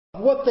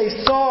of what they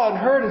saw and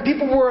heard. And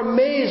people were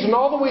amazed, and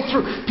all the way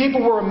through,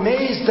 people were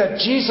amazed that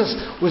Jesus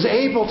was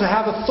able to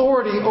have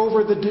authority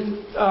over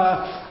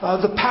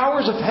the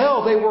powers of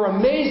hell. They were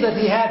amazed that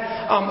He had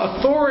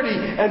authority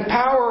and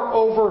power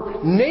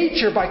over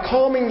nature by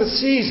calming the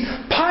seas.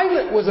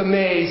 Pilate was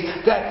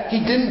amazed that He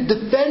didn't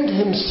defend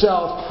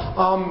Himself.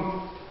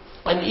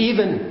 And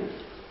even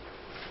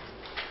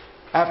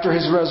after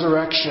His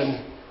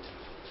resurrection,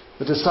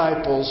 the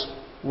disciples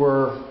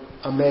were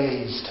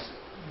amazed.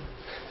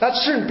 That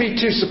shouldn't be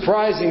too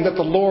surprising that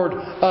the Lord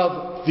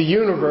of the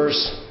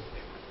universe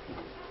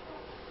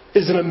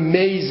is an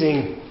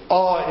amazing,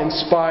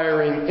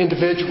 awe-inspiring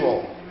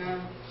individual.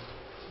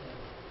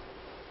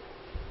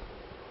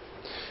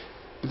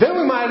 Then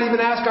we might even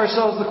ask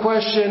ourselves the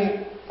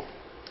question,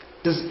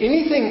 does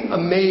anything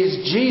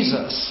amaze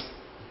Jesus?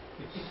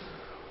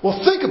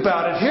 Well, think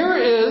about it. Here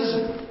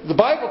is, the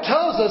Bible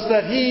tells us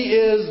that He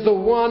is the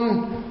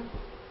one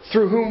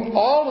through whom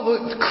all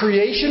of the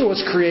creation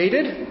was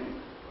created.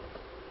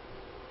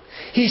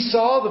 He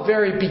saw the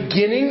very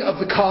beginning of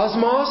the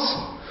cosmos,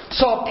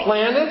 saw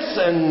planets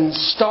and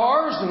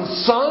stars and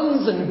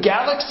suns and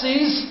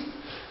galaxies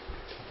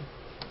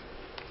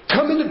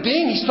come into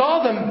being. He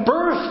saw them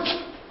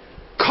birthed,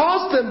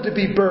 caused them to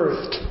be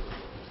birthed.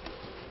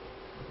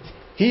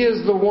 He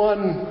is the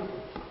one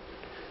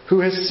who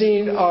has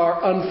seen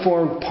our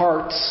unformed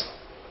parts.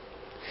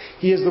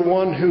 He is the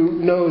one who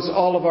knows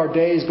all of our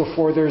days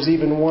before there's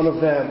even one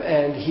of them,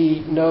 and He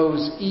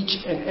knows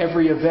each and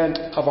every event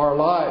of our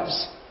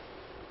lives.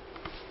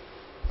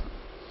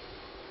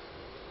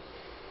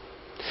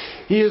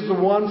 He is the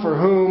one for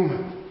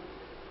whom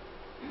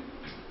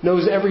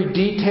knows every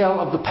detail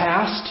of the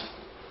past.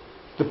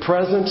 The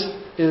present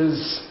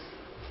is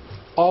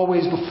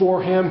always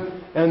before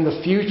Him, and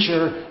the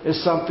future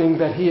is something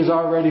that He has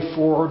already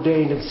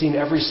foreordained and seen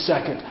every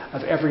second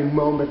of every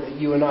moment that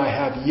you and I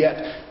have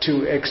yet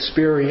to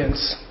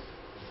experience.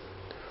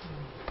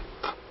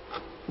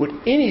 Would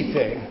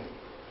anything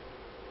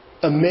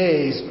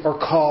amaze or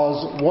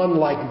cause one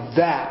like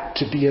that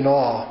to be in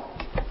awe?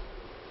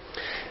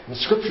 And the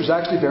Scripture is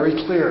actually very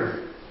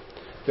clear.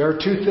 There are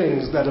two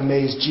things that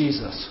amaze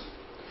Jesus.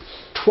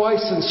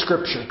 Twice in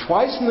Scripture,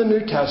 twice in the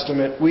New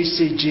Testament, we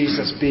see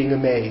Jesus being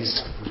amazed.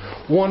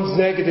 One's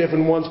negative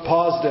and one's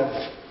positive.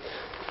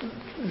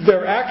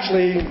 They're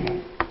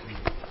actually,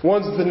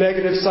 one's the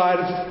negative side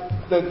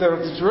of, they're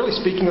really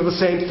speaking of the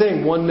same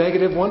thing. One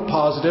negative, one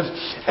positive.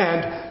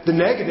 And the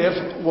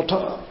negative,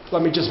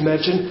 let me just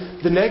mention,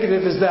 the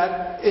negative is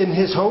that in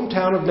His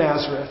hometown of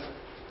Nazareth,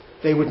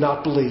 they would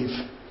not believe.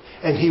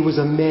 And He was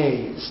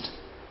amazed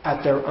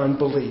at their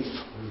unbelief.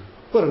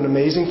 What an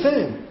amazing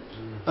thing.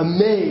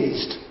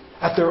 Amazed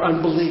at their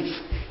unbelief.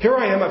 Here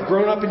I am, I've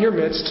grown up in your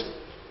midst.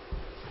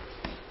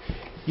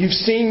 You've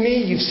seen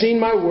me, you've seen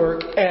my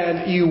work,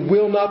 and you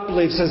will not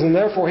believe. It says, and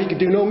therefore He could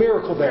do no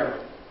miracle there.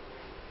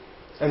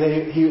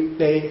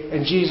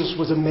 And Jesus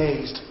was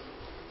amazed.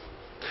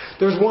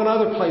 There's one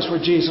other place where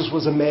Jesus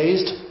was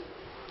amazed,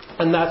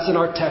 and that's in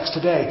our text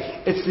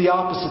today. It's the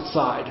opposite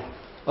side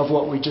of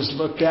what we just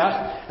looked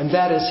at, and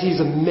that is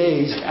He's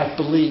amazed at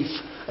belief.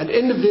 An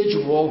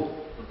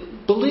individual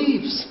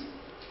believes.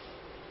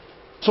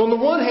 So on the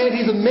one hand,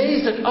 He's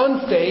amazed at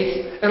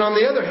unfaith, and on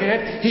the other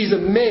hand, He's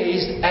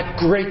amazed at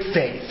great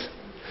faith.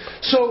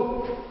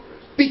 So,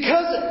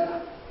 because,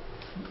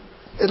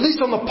 at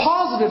least on the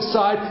positive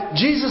side,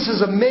 Jesus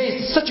is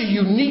amazed. It's such a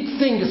unique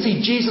thing to see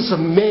Jesus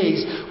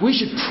amazed. We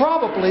should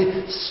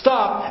probably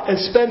stop and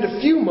spend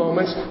a few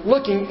moments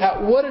looking at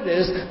what it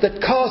is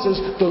that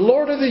causes the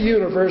Lord of the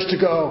universe to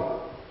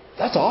go,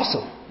 that's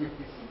awesome.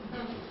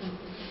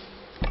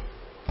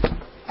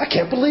 I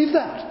can't believe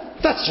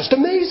that. That's just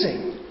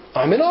amazing.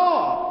 I'm in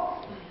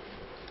awe.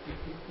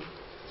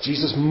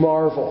 Jesus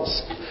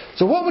marvels.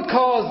 So what would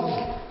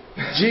cause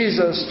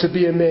Jesus to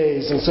be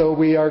amazed? And so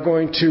we are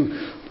going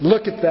to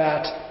look at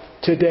that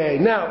today.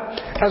 Now,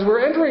 as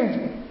we're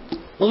entering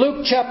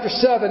Luke chapter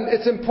 7,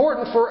 it's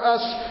important for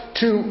us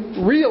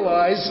to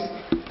realize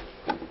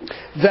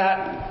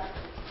that,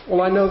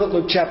 well, I know that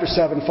Luke chapter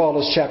 7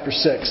 follows chapter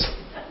 6.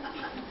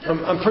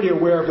 I'm pretty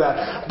aware of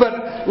that.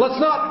 But let's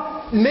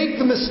not make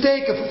the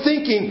mistake of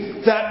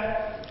thinking that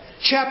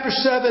chapter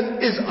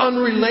 7 is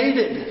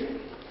unrelated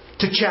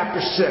to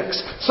chapter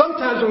 6.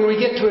 Sometimes when we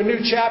get to a new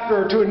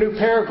chapter or to a new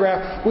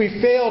paragraph, we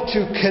fail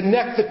to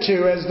connect the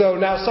two as though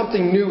now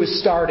something new is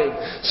starting.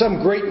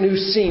 Some great new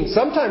scene.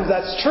 Sometimes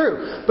that's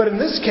true. But in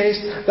this case,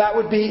 that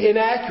would be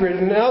inaccurate.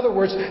 In other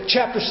words,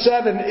 chapter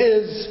 7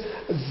 is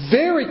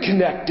very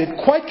connected,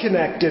 quite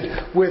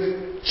connected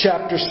with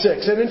chapter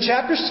 6. And in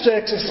chapter 6,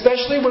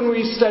 especially when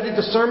we studied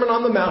the Sermon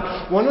on the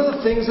Mount, one of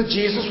the things that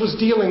Jesus was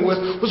dealing with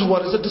was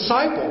what is a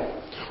disciple?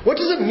 What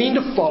does it mean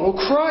to follow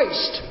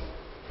Christ?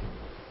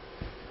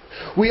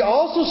 We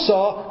also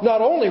saw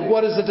not only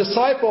what is a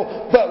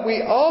disciple, but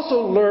we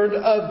also learned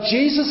of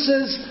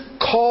Jesus'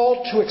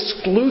 call to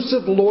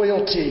exclusive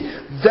loyalty.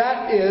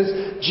 That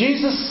is,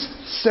 Jesus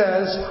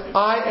says,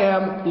 I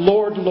am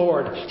Lord,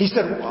 Lord. He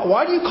said,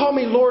 why do you call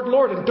me Lord,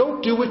 Lord, and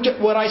don't do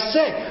what I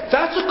say?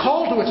 That's a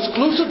call to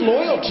exclusive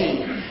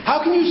loyalty. How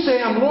can you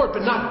say I'm Lord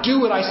but not do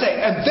what I say?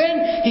 And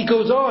then he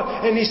goes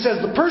on and he says,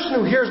 the person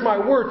who hears my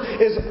word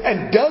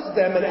and does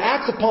them and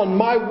acts upon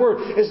my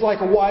word is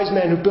like a wise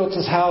man who built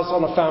his house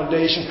on a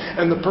foundation.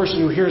 And the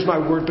person who hears my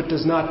word but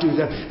does not do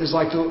them is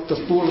like the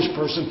foolish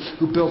person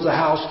who builds a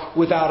house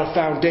without a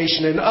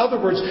foundation. In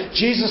other words,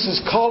 Jesus is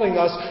calling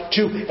us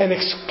to an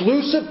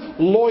exclusive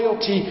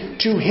loyalty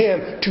to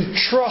Him, to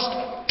trust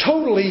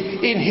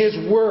totally in His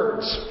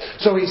words.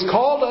 So He's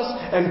called us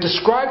and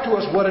described to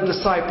us what a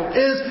disciple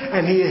is,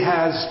 and He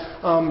has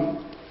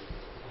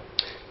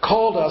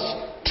called us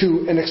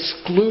to an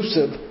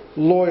exclusive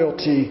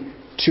loyalty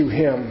to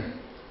Him.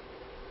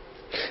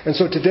 And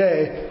so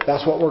today,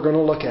 that's what we're going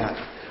to look at.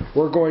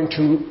 We're going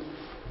to,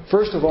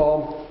 first of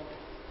all,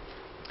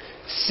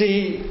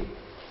 see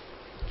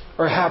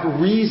or have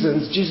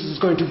reasons. Jesus is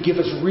going to give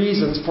us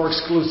reasons for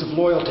exclusive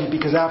loyalty,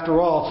 because after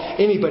all,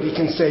 anybody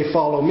can say,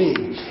 follow me.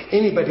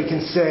 Anybody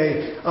can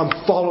say,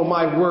 follow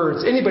my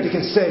words. Anybody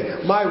can say,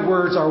 my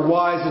words are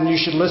wise and you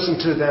should listen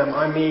to them.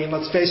 I mean,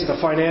 let's face it, a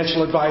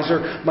financial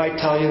advisor might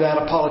tell you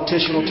that. A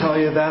politician will tell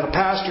you that. A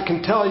pastor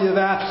can tell you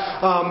that.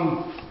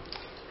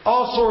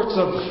 All sorts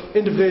of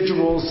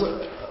individuals.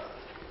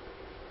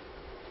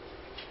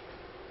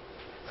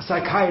 A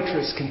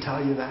psychiatrist can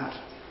tell you that.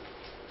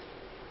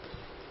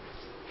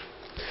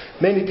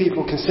 Many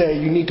people can say,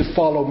 you need to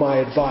follow my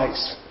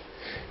advice.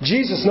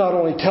 Jesus not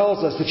only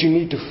tells us that you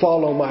need to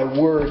follow my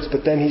words,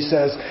 but then He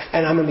says,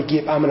 and I'm going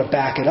to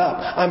back it up.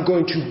 I'm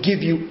going to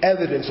give you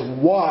evidence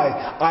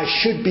why I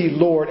should be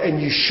Lord and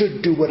you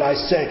should do what I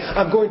say.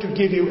 I'm going to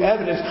give you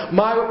evidence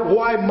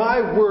why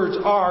my words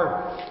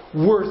are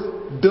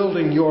worth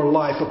building your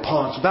life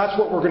upon. So that's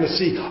what we're going to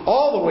see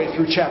all the way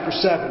through chapter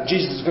 7.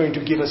 Jesus is going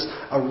to give us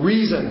a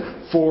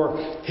reason for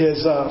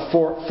His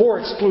for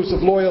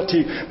exclusive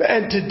loyalty.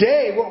 And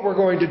today what we're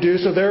going to do,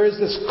 so there is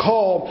this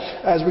call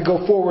as we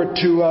go forward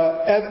to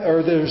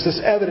there's this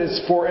evidence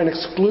for an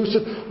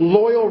exclusive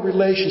loyal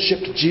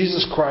relationship to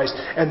Jesus Christ.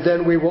 And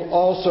then we will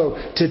also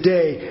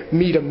today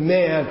meet a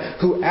man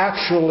who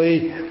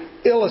actually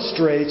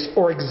illustrates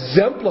or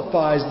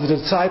exemplifies the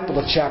disciple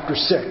of chapter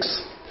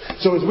 6.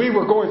 So as we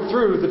were going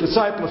through the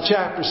disciple of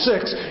chapter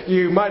 6,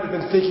 you might have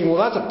been thinking, well,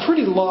 that's a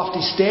pretty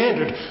lofty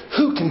standard.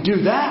 Who can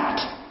do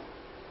that?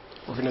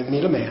 We're going to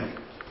meet a man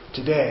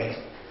today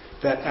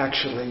that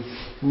actually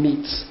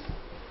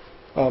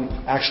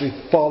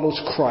follows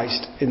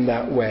Christ in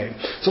that way.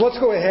 So let's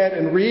go ahead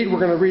and read. We're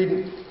going to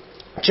read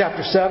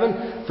chapter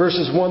 7,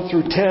 verses 1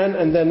 through 10,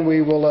 and then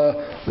we will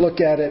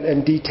look at it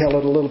and detail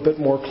it a little bit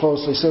more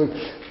closely. So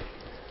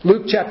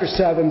Luke chapter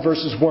 7,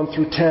 verses 1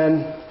 through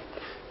 10.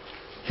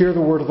 Hear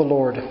the word of the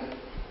Lord.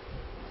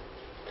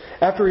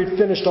 After he had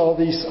finished all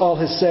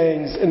his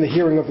sayings in the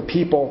hearing of the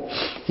people,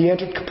 he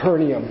entered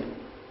Capernaum.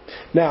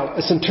 Now,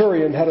 a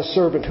centurion had a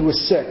servant who was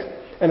sick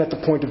and at the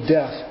point of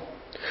death,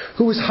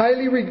 who was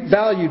highly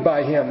valued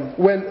by him.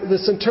 When the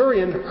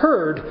centurion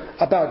heard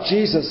about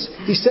Jesus,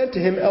 he sent to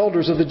him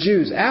elders of the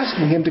Jews,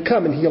 asking him to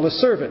come and heal his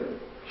servant.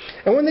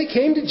 And when they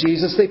came to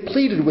Jesus, they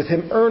pleaded with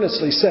him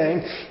earnestly,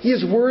 saying, He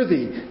is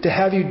worthy to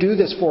have you do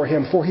this for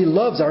him, for he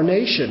loves our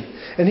nation,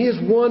 and he is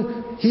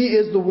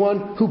the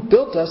one who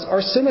built us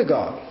our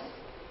synagogue.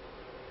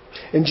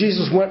 And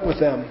Jesus went with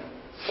them.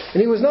 And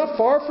when he was not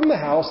far from the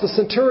house, the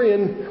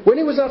centurion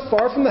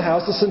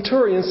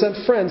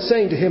sent friends,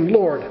 saying to him,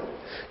 Lord,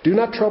 do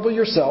not trouble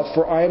yourself,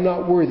 for I am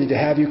not worthy to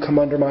have you come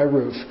under my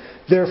roof.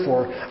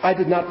 Therefore, I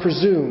did not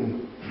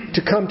presume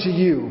to come to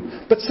you.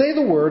 But say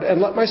the word, and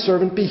let my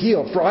servant be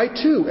healed. For I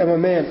too am a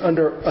man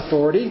under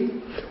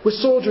authority, with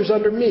soldiers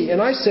under me.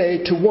 And I say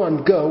to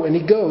one, go, and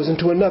he goes, and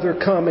to another,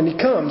 come, and he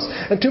comes.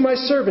 And to my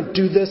servant,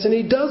 do this, and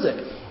he does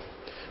it.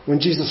 When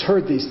Jesus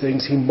heard these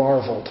things, he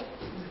marveled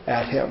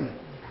at him.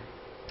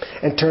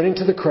 And turning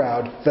to the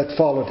crowd that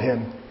followed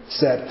him,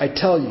 said, I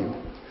tell you,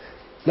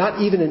 not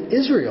even in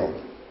Israel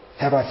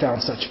have I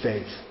found such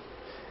faith.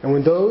 And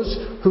when those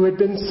who had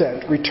been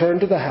sent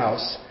returned to the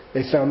house,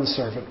 they found the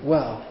servant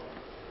well.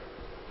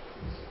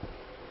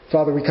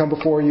 Father, we come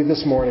before you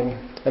this morning,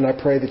 and I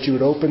pray that you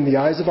would open the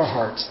eyes of our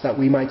hearts, that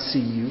we might see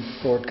you,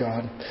 Lord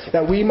God.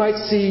 That we might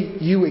see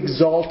you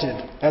exalted,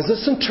 as the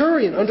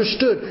centurion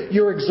understood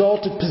your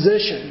exalted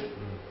position.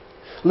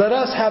 Let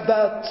us have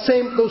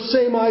those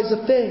same eyes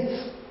of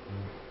faith.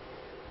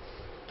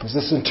 As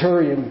the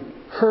centurion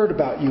heard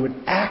about you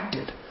and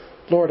acted,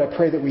 Lord, I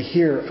pray that we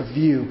hear of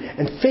you.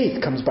 And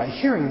faith comes by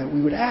hearing, that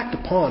we would act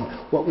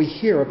upon what we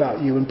hear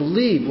about you and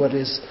believe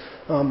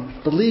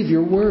believe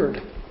your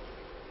word.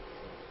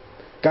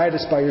 Guide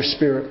us by your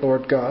Spirit,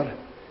 Lord God,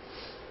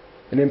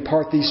 and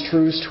impart these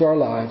truths to our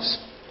lives,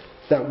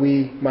 that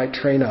we might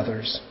train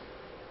others.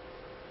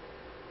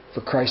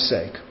 For Christ's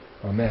sake.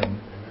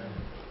 Amen.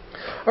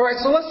 All right,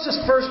 so let's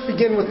just first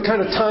begin with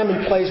kind of time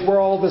and place where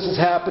all of this is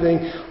happening.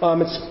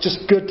 It's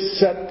just good to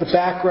set the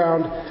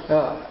background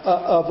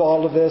of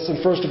all of this.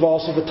 And first of all,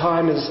 so the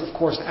time is, of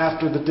course,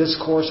 after the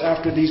discourse,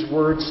 after these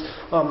words,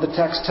 the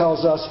text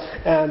tells us.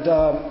 And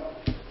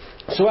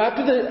so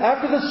after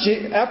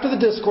the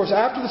discourse,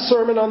 after the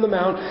Sermon on the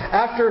Mount,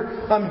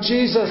 after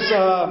Jesus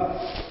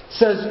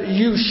says,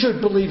 you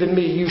should believe in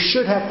me, you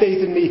should have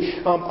faith in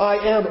me, I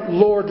am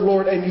Lord,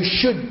 Lord, and you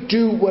should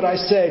do what I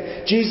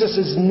say. Jesus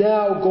is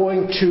now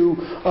going to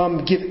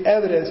give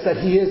evidence that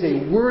he is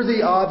a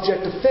worthy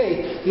object of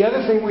faith. The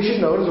other thing we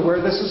should note is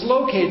where this is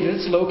located.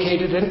 It's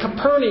located in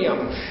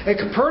Capernaum. And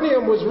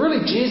Capernaum was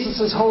really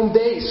Jesus' home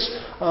base,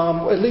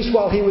 at least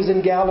while he was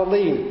in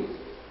Galilee.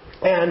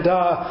 And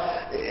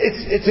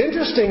it's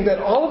interesting that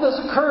all of this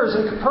occurs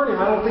in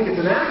Capernaum. I don't think it's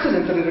an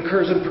accident that it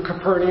occurs in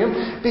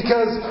Capernaum,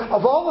 because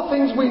of all the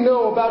things we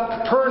know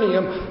about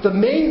Capernaum,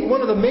 one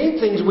of the main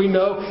things we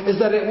know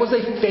is that it was a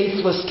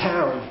faithless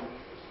town.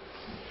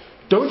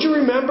 Don't you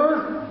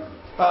remember?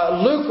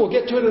 Luke, we'll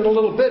get to it in a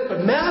little bit,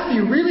 but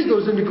Matthew really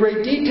goes into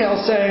great detail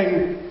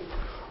saying,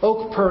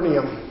 "O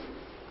Capernaum,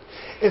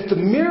 if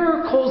the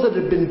miracles that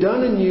had been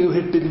done in you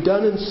had been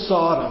done in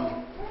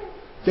Sodom,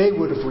 they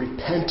would have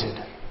repented."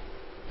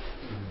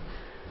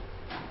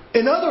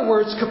 In other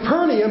words,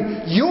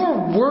 Capernaum,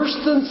 you're worse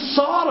than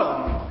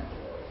Sodom.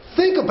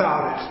 Think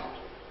about it.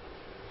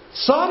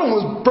 Sodom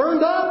was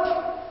burned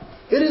up.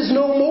 It is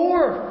no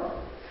more.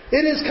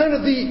 It is kind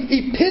of the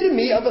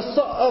epitome of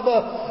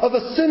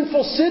a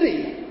sinful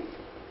city.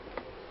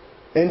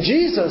 And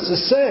Jesus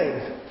is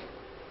saying,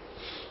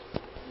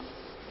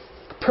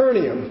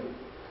 Capernaum,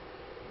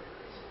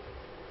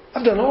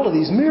 I've done all of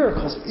these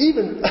miracles.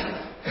 Even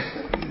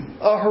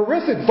a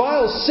horrific,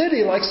 vile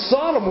city like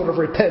Sodom would have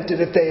repented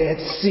if they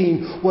had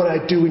seen what I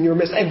do in your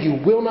midst. And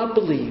you will not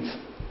believe.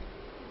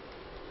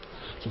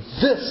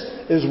 This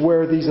is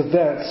where these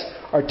events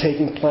are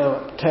taking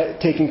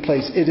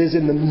place. It is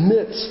in the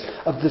midst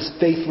of this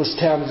faithless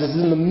town. It is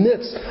in the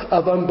midst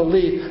of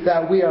unbelief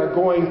that we are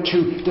going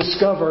to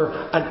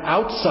discover an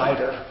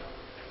outsider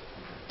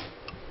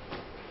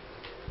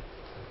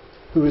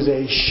who is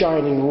a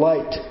shining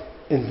light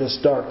in this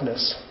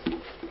darkness.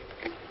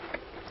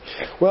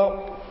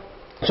 Well,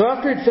 so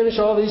after he'd finished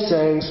all these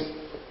sayings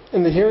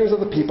in the hearings of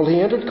the people, he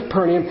entered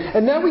Capernaum,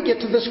 and now we get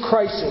to this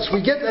crisis.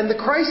 And the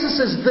crisis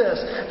is this,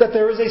 that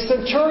there is a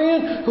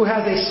centurion who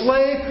has a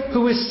slave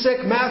who is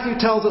sick. Matthew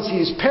tells us he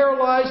is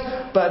paralyzed,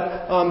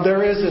 but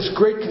there is this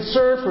great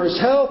concern for his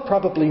health,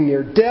 probably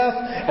near death,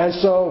 and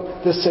so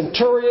the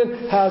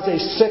centurion has a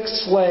sick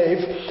slave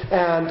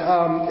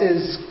and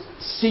is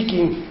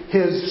seeking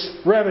his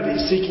remedy,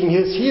 seeking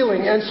his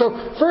healing. And so,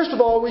 first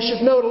of all, we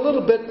should note a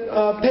little bit,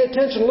 pay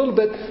attention a little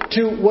bit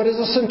to what is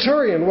a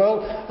centurion. Well,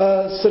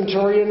 a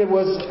centurion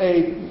was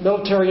a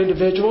military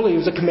individual. He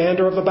was a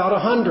commander of about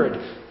 100.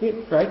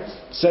 Right?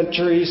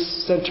 Centuries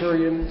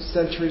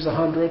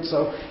 100.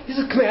 So he's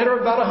a commander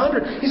of about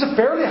 100. He's a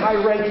fairly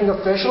high-ranking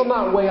official,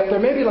 not way up there,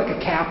 maybe like a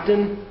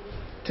captain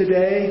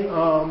today.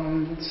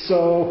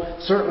 So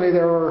certainly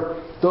there were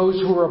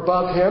those who were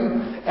above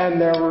him, and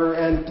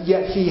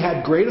yet he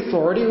had great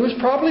authority. He was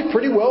probably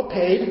pretty well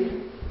paid.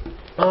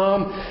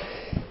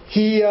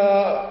 He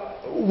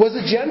was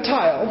a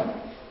Gentile.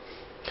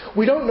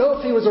 We don't know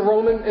if he was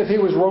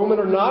Roman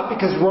or not,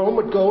 because Rome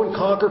would go and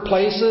conquer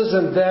places,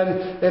 and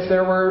then if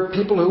there were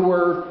people who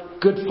were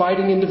good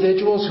fighting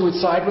individuals who would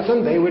side with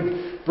them, they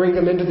would bring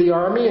them into the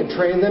army and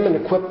train them and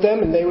equip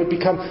them, and they would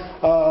become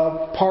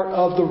part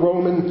of the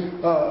Roman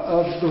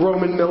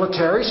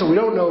military. So we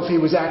don't know if he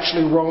was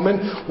actually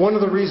Roman. One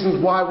of the reasons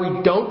why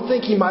we don't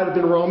think he might have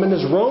been Roman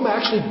is Rome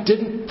actually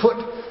didn't put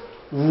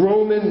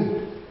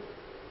Roman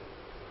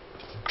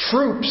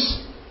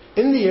troops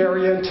in the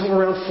area until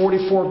around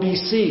 44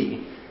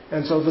 BC.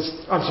 And so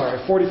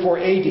 44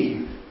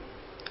 AD.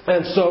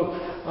 And so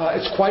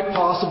it's quite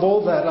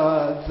possible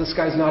that this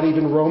guy's not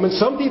even Roman.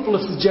 Some people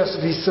have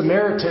suggested he's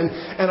Samaritan,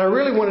 and I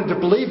really wanted to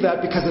believe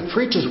that because it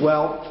preaches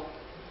well,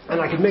 and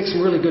I could make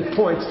some really good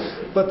points.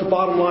 But the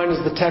bottom line is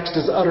the text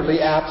is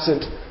utterly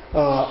absent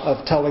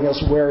of telling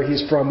us where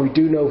he's from. We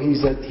do know he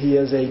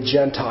is a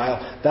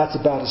Gentile. That's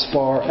about as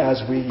far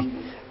as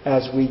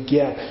we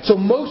get. So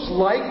most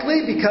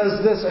likely,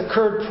 because this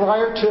occurred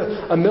prior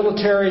to a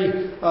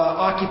military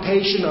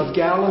occupation of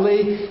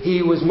Galilee,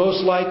 he was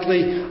most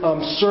likely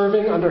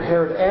serving under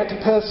Herod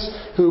Antipas,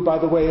 who, by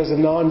the way, is a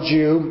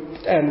non-Jew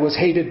and was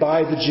hated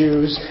by the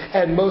Jews.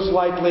 And most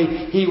likely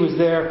he was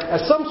there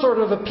as some sort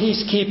of a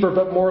peacekeeper,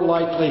 but more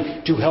likely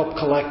to help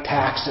collect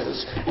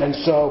taxes. And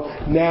so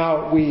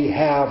now we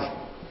have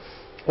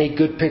a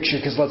good picture,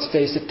 because let's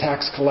face it,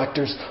 tax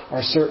collectors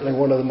are certainly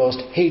one of the most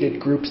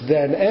hated groups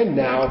then and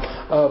now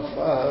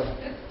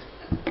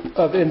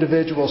of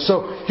individuals.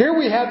 So here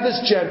we have this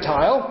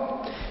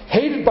Gentile,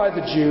 hated by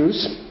the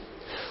Jews,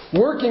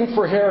 working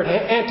for Herod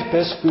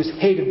Antipas, who's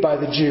hated by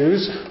the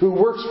Jews, who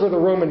works for the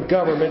Roman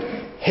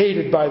government,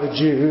 hated by the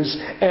Jews,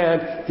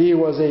 and he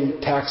was a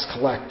tax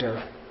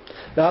collector.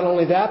 Not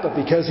only that, but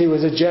because he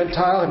was a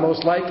Gentile, and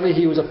most likely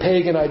he was a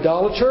pagan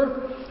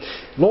idolater,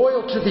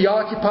 Loyal to the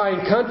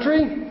occupying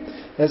country.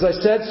 As I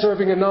said,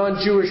 serving a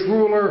non-Jewish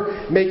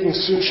ruler, making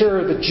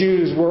sure the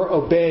Jews were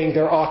obeying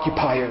their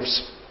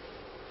occupiers.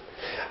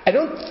 I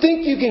don't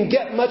think you can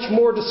get much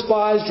more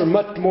despised or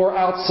much more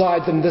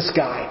outside than this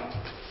guy.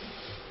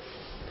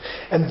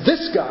 And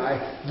this guy,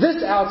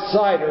 this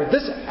outsider,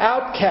 this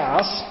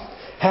outcast,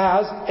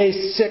 has a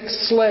sick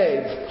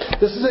slave.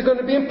 This is going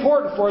to be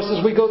important for us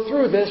as we go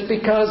through this,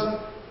 because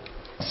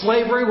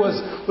slavery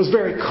was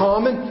very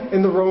common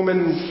in the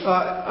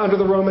under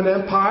the Roman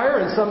Empire,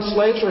 and some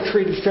slaves were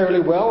treated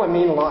fairly well. I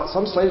mean,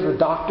 some slaves were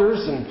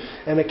doctors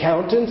and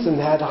accountants and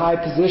had high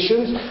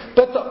positions.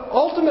 But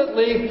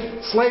ultimately,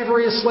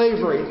 slavery is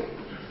slavery,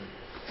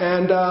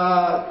 and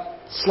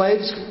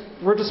slaves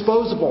were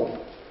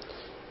disposable.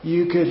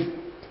 You could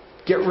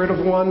get rid of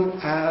one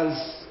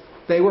as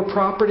they were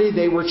property,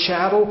 they were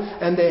chattel,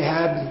 and they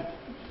had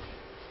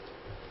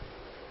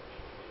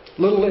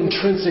little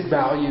intrinsic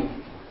value.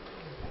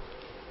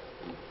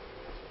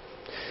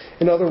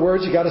 In other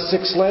words, you got a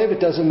sick slave,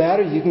 it doesn't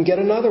matter, you can get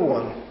another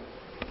one.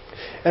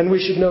 And we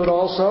should note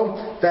also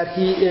that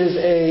he is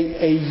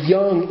a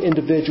young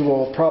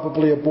individual,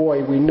 probably a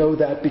boy. We know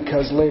that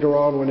because later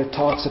on when it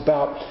talks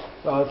about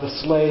the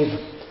slave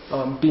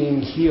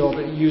being healed,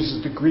 it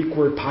uses the Greek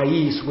word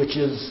pais, which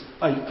is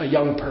a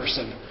young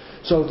person.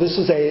 So this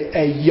is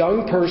a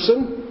young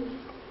person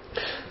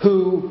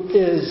who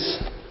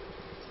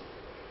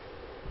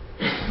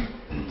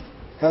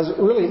has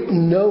really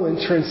no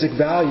intrinsic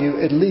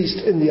value, at least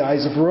in the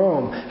eyes of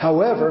Rome.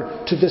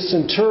 However, to the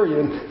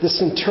centurion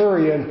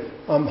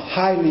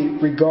highly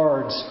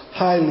regards,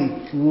 highly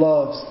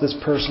loves this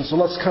person. So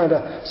let's kind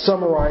of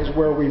summarize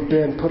where we've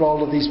been, put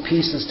all of these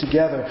pieces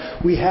together.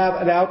 We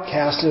have an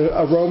outcast,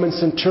 a Roman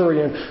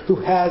centurion, who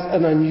has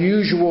an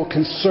unusual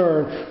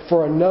concern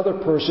for another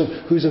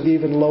person who's of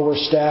even lower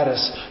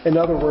status. In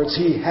other words,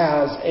 he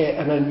has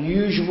an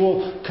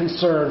unusual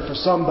concern for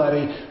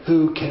somebody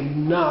who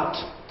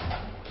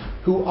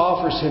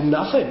offers him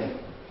nothing.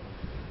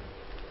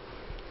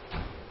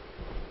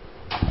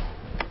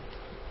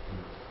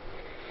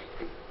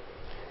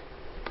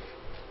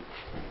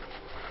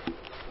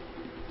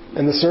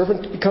 And the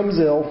servant becomes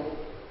ill,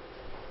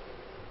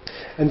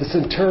 and the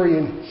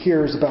centurion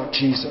hears about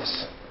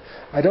Jesus.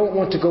 I don't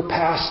want to go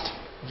past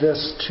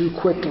this too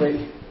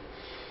quickly,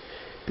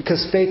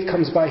 because faith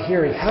comes by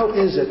hearing. How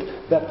is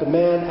it that the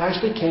man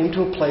actually came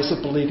to a place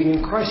of believing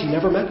in Christ? He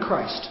never met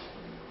Christ.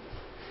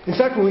 In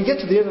fact, when we get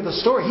to the end of the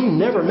story, he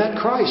never met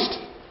Christ.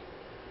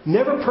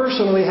 Never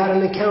personally had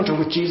an encounter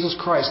with Jesus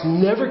Christ.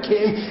 Never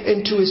came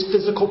into his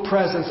physical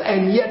presence.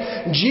 And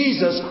yet,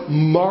 Jesus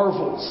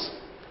marvels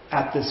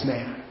at this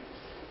man.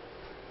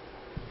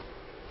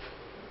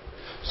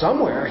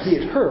 Somewhere he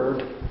had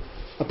heard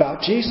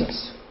about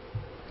Jesus.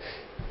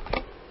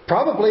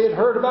 Probably had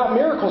heard about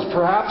miracles,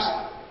 perhaps.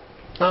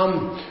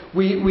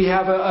 We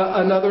have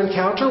another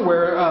encounter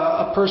where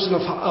a person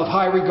of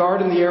high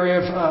regard in the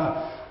area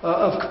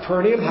of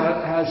Capernaum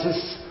has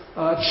his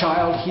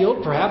child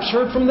healed, perhaps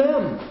heard from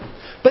them.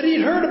 But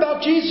he'd heard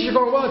about Jesus. You're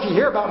going, well, if you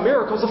hear about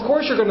miracles, of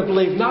course you're going to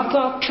believe.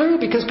 Not true,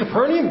 because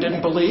Capernaum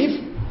didn't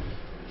believe.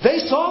 They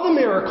saw the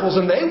miracles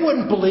and they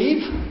wouldn't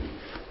believe.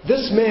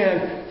 This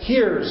man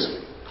hears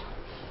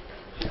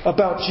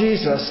about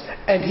Jesus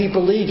and he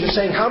believes. You're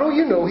saying, how do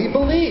you know he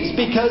believes?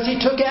 Because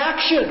he took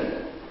action.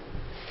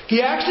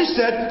 He actually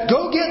said,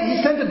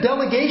 he sent a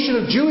delegation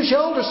of Jewish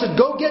elders, said,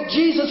 go get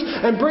Jesus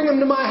and bring him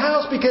to my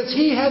house, because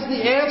he has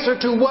the answer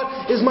to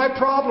what is my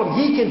problem.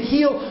 He can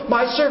heal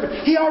my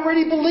servant. He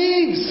already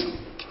believes.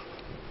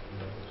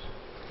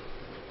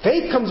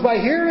 Faith comes by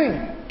hearing.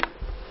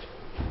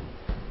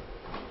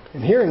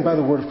 And hearing by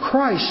the word of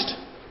Christ.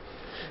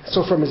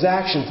 So from his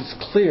actions,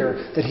 it's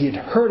clear that he had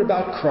heard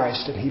about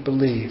Christ and he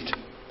believed.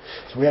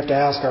 So we have to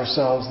ask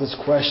ourselves this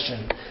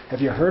question.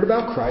 Have you heard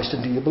about Christ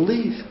and do you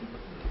believe?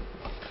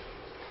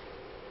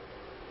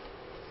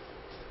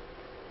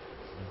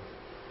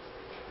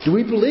 Do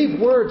we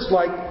believe words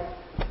like,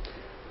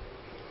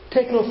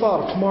 take no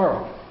thought of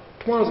tomorrow?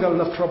 Tomorrow's got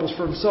enough troubles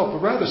for himself,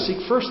 but rather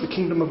seek first the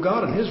kingdom of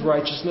God and his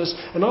righteousness,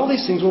 and all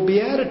these things will be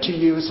added to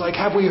you. It's like,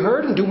 have we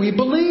heard and do we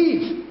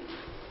believe?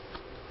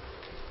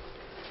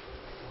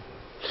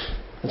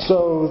 And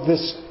so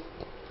this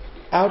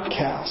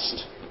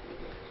outcast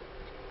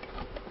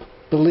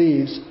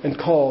believes and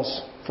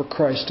calls for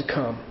Christ to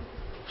come.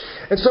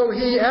 And so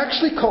he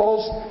actually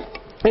calls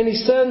and he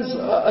sends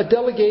a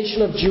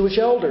delegation of Jewish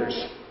elders.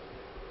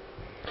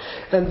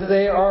 And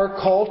they are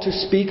called to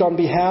speak on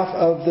behalf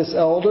of this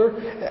elder,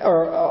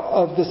 or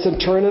of the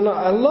centurion. And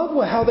I love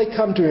how they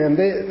come to him.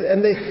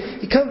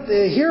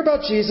 They hear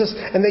about Jesus,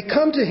 and they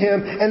come to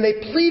him, and they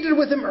pleaded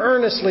with him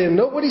earnestly. And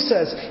note what he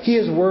says. He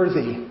is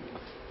worthy.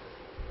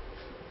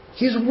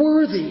 He is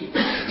worthy.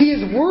 He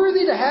is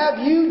worthy to have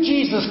you,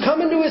 Jesus,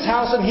 come into his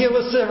house and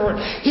heal his servant.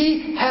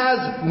 He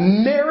has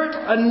merit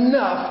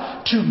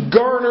enough to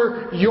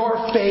garner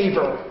your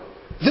favor.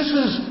 This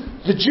is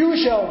the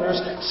Jewish elders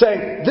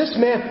saying, this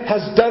man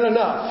has done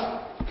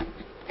enough.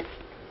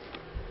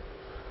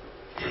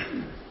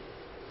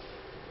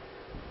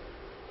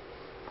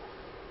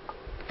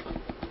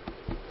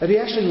 that He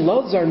actually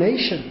loves our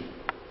nation.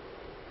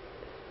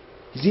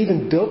 He's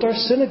even built our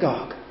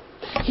synagogue.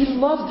 He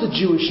loved the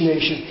Jewish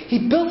nation. He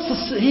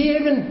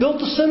even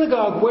built a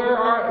synagogue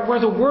where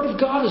the Word of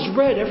God is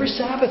read every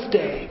Sabbath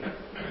day.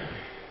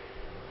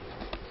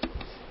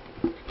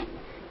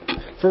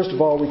 First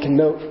of all, we can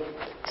note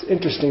it's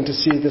interesting to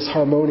see this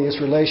harmonious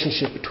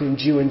relationship between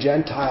Jew and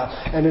Gentile.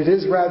 And it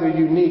is rather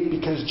unique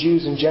because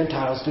Jews and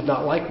Gentiles did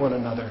not like one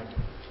another.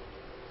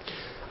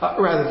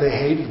 Rather, they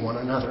hated one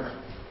another,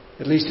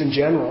 at least in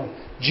general.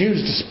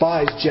 Jews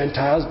despised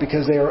Gentiles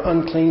because they are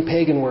unclean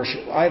pagan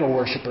idol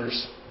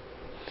worshippers.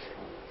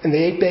 And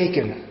they ate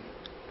bacon.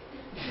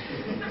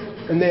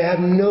 And they have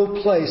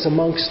no place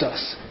amongst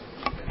us.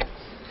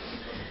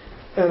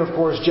 And of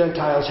course,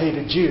 Gentiles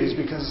hated Jews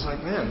because it's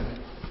like, man,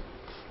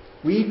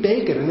 we eat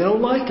bacon and they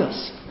don't like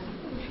us.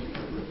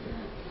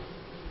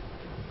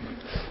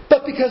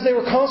 But because they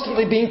were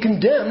constantly being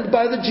condemned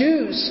by the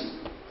Jews.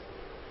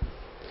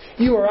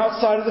 You are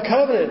outside of the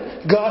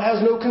covenant. God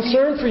has no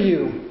concern for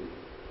you.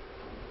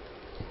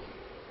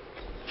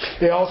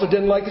 They also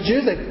didn't like the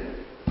Jews. They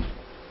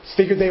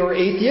figured they were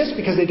atheists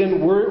because they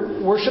didn't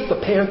worship the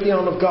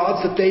pantheon of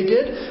gods that they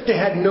did. They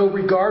had no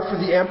regard for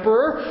the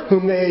emperor,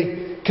 whom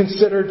they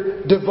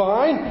considered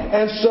divine.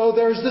 And so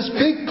there's this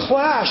big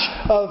clash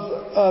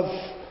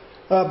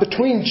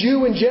between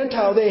Jew and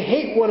Gentile. They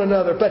hate one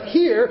another. But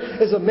here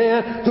is a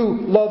man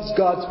who loves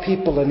God's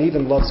people and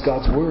even loves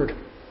God's Word.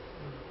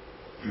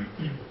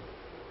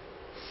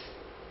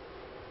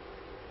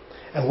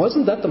 And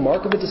wasn't that the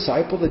mark of a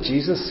disciple that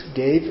Jesus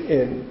gave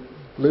in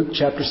Luke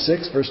chapter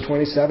 6, verse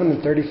 27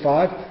 and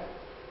 35?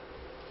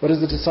 What does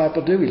the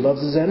disciple do? He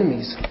loves his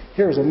enemies.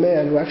 Here is a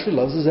man who actually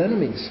loves his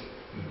enemies.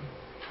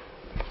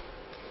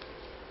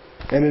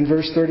 And in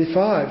verse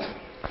 35,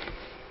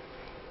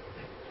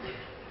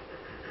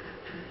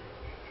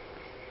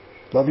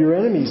 love your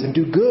enemies and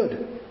do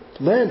good.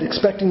 Lend,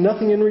 expecting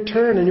nothing in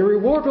return, and your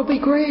reward will be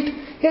great.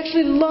 He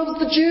actually loves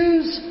the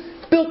Jews.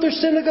 Built their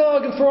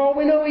synagogue, and for all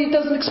we know, he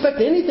doesn't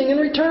expect anything in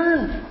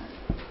return.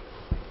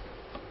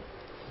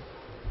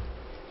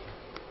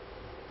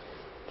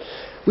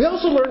 We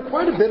also learn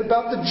quite a bit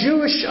about the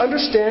Jewish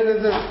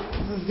understanding,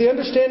 the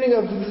understanding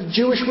of the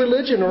Jewish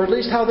religion, or at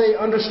least how they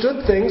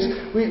understood things.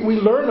 We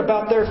learn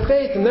about their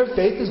faith, and their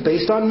faith is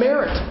based on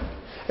merit.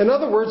 In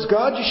other words,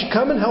 God, you should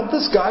come and help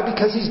this guy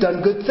because he's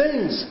done good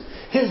things.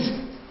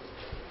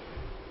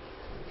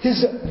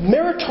 His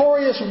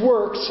meritorious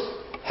works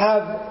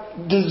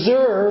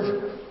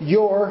deserve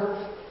your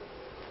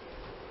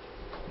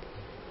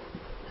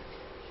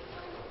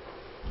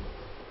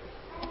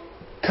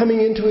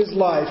coming into his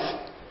life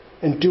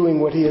and doing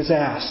what he has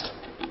asked.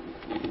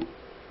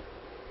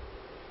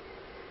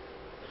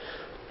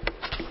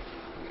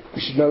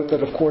 We should note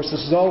that, of course,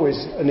 this is always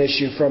an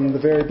issue from the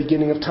very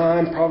beginning of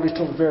time, probably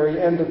till the very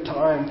end of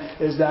time,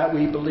 is that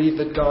we believe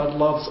that God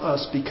loves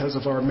us because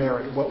of our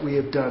merit, what we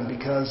have done,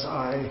 because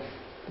I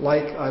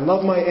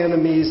love my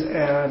enemies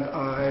and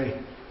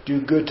I do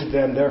good to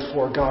them,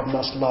 therefore God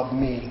must love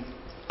me.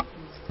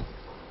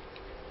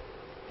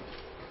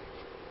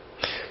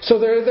 So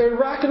they're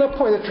racking up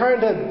points. They're trying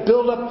to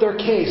build up their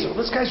case. Oh,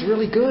 this guy's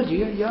really good.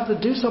 You ought to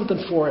do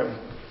something for him.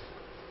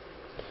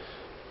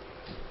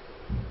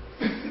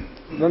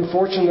 And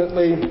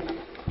unfortunately,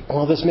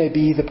 while this may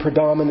be the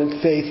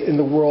predominant faith in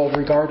the world,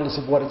 regardless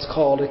of what it's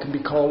called, it can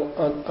be called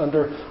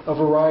under a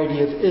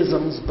variety of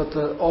isms, but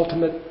the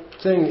ultimate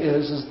thing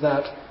is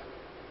that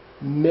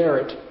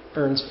merit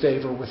earns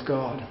favor with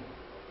God.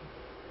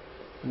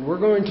 And we're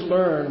going to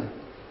learn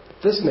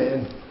that this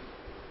man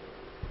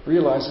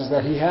realizes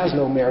that he has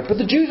no merit. But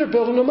the Jews are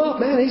building him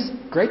up. Man, he's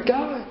a great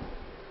guy.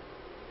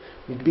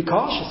 We need to be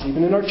cautious,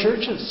 even in our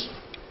churches.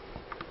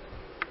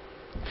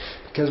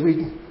 Because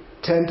we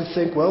tend to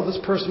think, well, this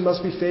person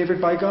must be favored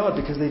by God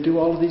because they do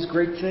all of these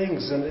great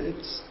things. And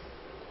it's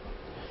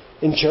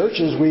in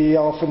churches, we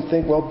often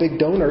think, well, big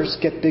donors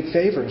get big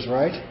favors,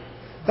 right?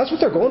 That's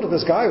what they're going to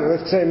this guy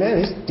with, saying,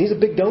 man, he's a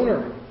big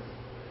donor.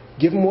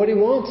 Give him what he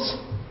wants.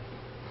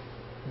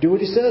 Do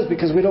what he says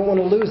because we don't want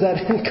to lose that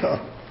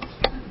income.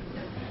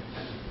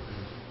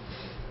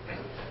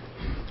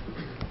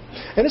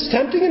 And it's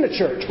tempting in a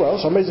church. Well,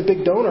 somebody's a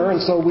big donor,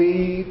 and so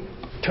we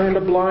turn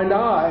a blind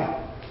eye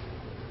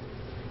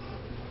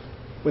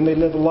when they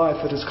live a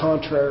life that is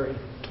contrary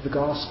to the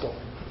gospel.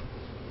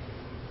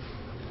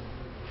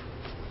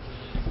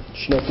 You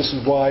should note this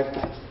is why,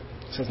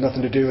 this has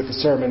nothing to do with the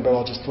sermon, but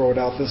I'll just throw it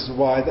out. This is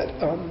why that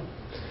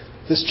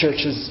this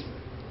church has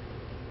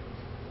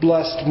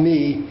blessed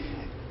me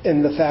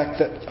in the fact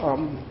that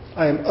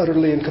I am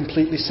utterly and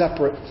completely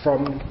separate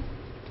from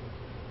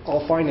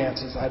all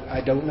finances. I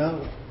don't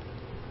know.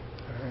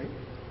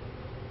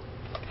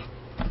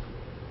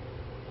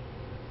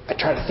 I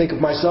try to think of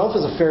myself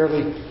as of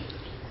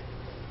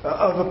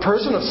a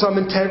person of some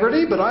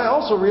integrity, but I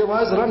also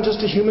realize that I'm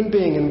just a human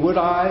being, and would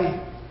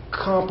I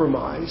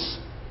compromise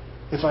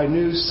if I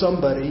knew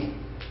somebody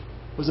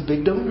was a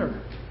big donor?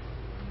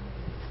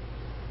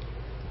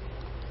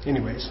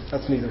 Anyways,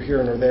 that's neither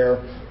here nor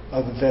there,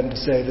 other than to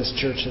say this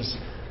church has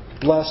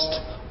blessed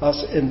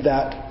us in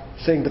that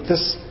thing. But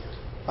this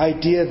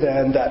idea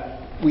then that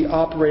we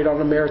operate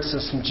on a merit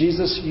system.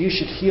 Jesus, you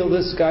should heal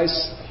this guy's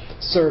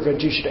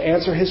servant. You should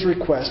answer his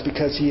request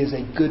because he is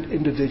a good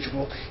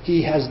individual.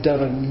 He has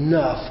done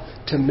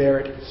enough to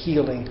merit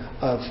healing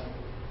of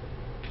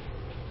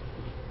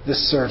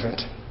this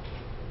servant.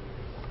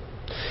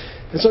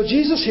 And so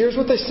Jesus hears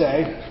what they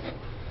say.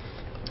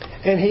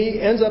 And he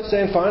ends up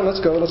saying, fine,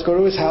 let's go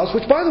to his house.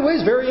 Which, by the way,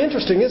 is very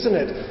interesting, isn't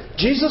it?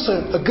 Jesus,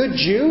 a good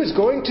Jew, is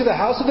going to the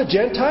house of a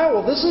Gentile?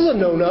 Well, this is a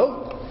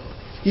no-no.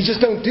 You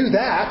just don't do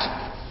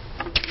that.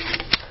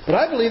 But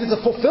I believe it's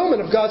a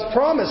fulfillment of God's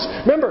promise.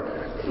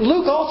 Remember,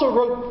 Luke also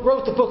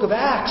wrote the book of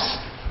Acts.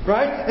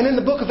 Right? And in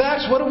the book of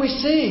Acts, what do we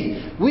see?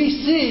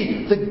 We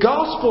see the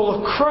gospel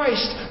of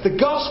Christ, the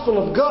gospel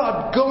of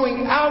God,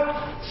 going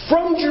out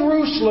from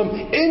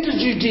Jerusalem into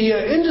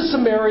Judea, into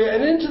Samaria,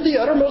 and into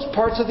the uttermost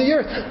parts of the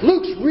earth.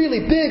 Luke's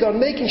really big on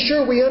making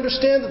sure we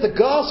understand that the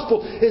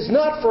gospel is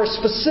not for a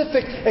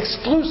specific,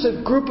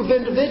 exclusive group of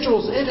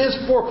individuals. It is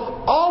for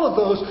all of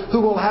those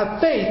who will have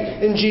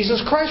faith in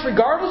Jesus Christ,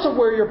 regardless of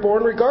where you're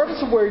born,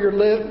 regardless of where you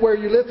live.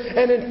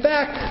 And in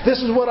fact,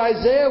 this is what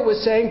Isaiah was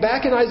saying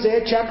back in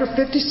Isaiah chapter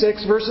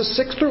 56, verses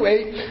 6 through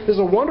 8.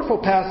 There's a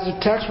wonderful passage of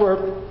text where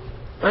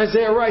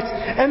Isaiah writes,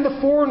 "And the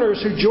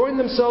foreigners who join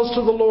themselves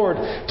to the Lord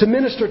to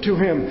minister to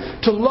Him,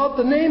 to love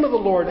the name of the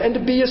Lord, and to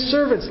be His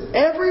servants,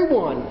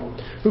 everyone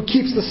who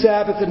keeps the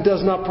Sabbath and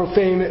does not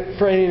profane it,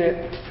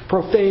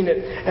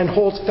 and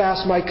holds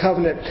fast my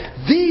covenant.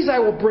 These I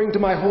will bring to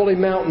my holy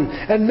mountain,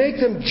 and make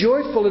them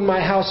joyful in my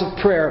house of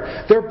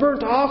prayer. Their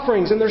burnt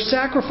offerings and their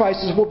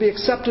sacrifices will be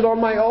accepted on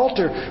my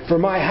altar, for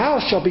my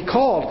house shall be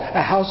called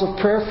a house of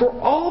prayer for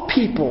all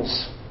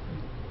peoples.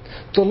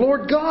 The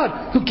Lord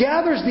God, who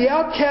gathers the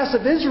outcasts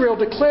of Israel,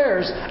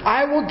 declares,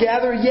 I will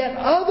gather yet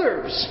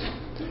others,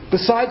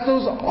 besides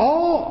those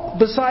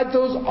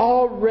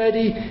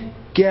already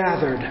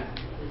gathered.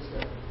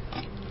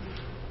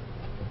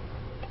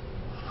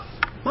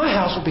 My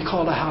house will be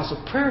called a house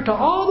of prayer to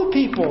all the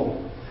people.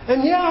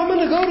 And yeah, I'm going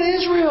to go to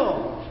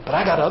Israel, but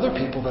I got other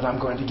people that I'm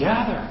going to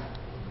gather."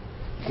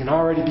 You can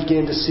already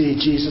begin to see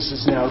Jesus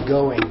is now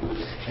going,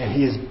 and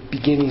He is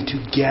beginning to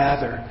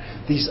gather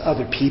these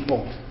other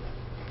people.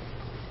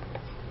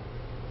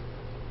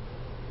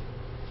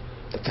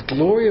 That the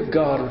glory of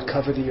God would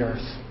cover the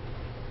earth.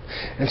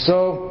 And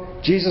so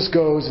Jesus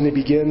goes and He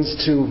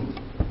begins to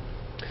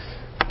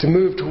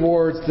move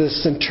towards the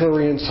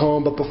centurion's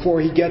home. But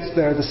before he gets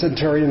there, the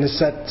centurion has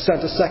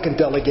sent a second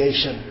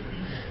delegation.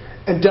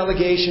 And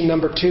delegation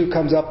number 2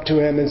 comes up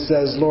to him and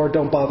says, "Lord,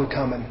 don't bother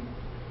coming.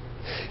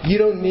 You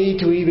don't need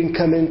to even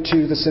come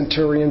into the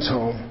centurion's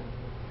home.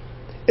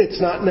 It's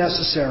not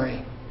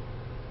necessary.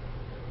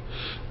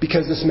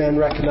 Because this man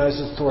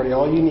recognizes authority.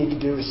 All you need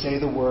to do is say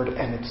the word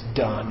and it's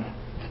done."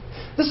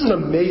 This is an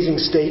amazing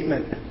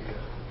statement.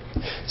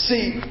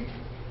 See,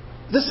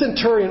 this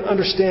centurion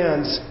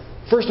understands.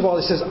 First of all,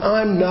 he says,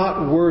 "I'm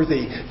not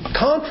worthy."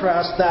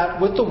 Contrast that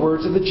with the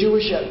words of the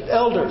Jewish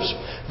elders.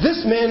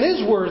 This man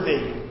is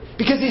worthy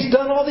because he's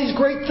done all these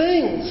great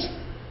things.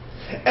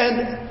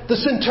 And the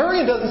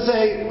centurion doesn't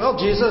say, "Well,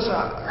 Jesus,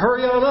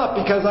 hurry on up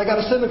because I got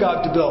a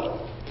synagogue to build."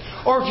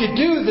 Or if you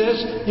do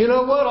this, you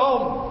know what?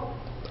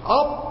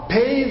 I'll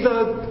pay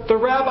the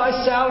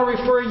rabbi's salary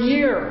for a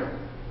year.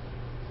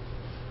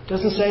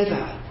 Doesn't say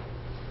that.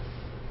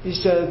 He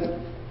said,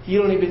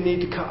 "You don't even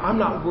need to come. I'm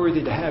not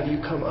worthy to have you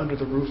come under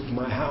the roof of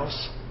my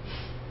house.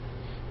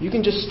 You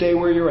can just stay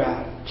where you're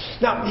at."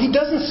 Now, he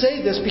doesn't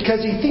say this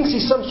because he thinks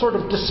he's some sort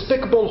of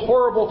despicable,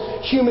 horrible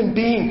human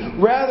being.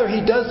 Rather,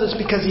 he does this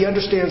because he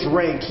understands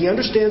rank. He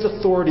understands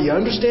authority. He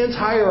understands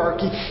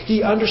hierarchy.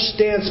 He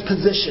understands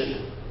position.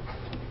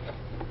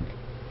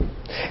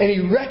 And he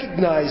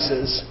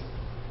recognizes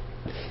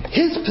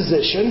his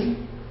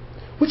position,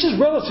 which is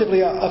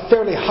relatively a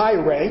fairly high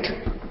rank,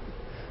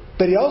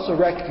 but he also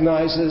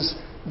recognizes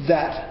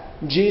that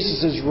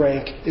Jesus'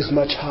 rank is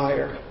much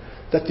higher.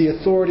 That the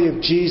authority of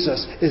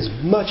Jesus is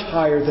much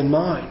higher than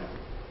mine.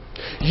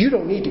 You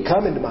don't need to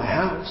come into my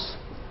house.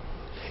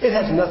 It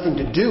has nothing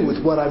to do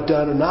with what I've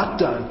done or not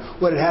done.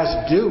 What it has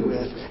to do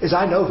with is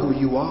I know who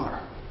you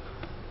are.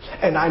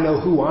 And I know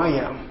who I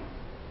am.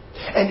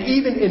 And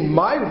even in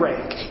my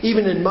rank,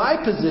 even in my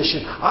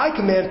position, I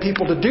command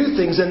people to do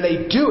things and they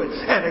do it.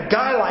 And a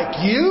guy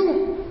like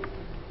you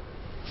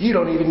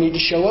don't even need to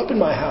show up in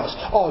my house.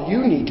 All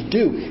you need to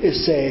do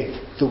is say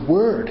the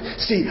word.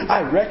 See,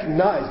 I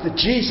recognize that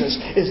Jesus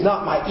is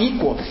not my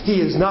equal. He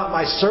is not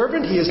my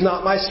servant. He is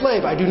not my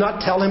slave. I do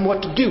not tell Him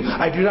what to do.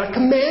 I do not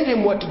command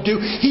Him what to do.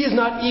 He is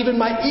not even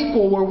my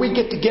equal where we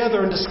get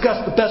together and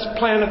discuss the best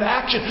plan of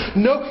action.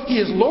 No, He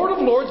is Lord of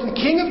Lords and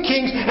King of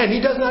Kings, and He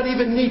does not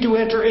even need to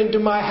enter into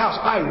my house.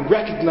 I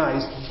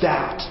recognize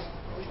that.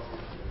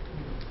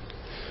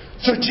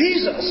 So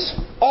Jesus,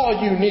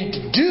 all you need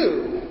to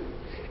do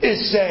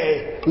is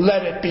say,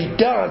 "Let it be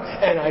done,"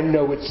 and I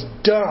know it's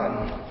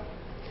done.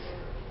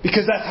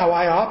 Because that's how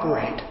I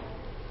operate.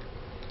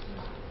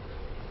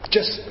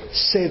 Just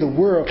say the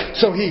word.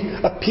 So he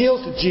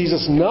appeals to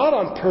Jesus not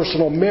on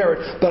personal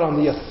merit, but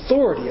on the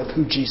authority of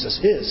who Jesus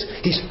is.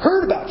 He's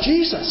heard about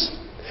Jesus.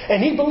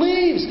 And he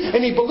believes.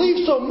 And he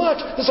believes so much.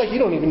 It's like, you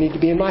don't even need to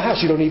be in my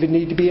house. You don't even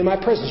need to be in my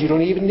presence. You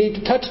don't even need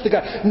to touch the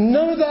guy.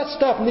 None of that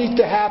stuff needs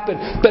to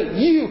happen. But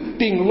you,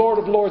 being Lord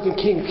of Lords and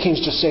King of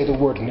Kings, just say the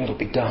word and it'll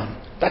be done.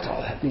 That's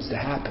all that needs to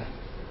happen.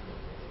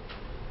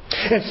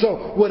 And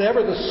so,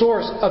 whatever the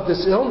source of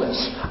this illness,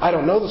 I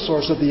don't know the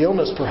source of the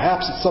illness.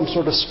 Perhaps it's some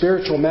sort of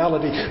spiritual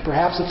malady.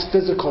 Perhaps it's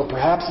physical.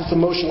 Perhaps it's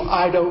emotional.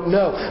 I don't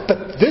know.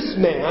 But this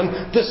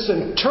man, this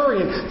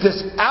centurion,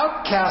 this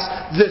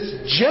outcast,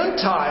 this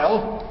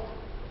Gentile,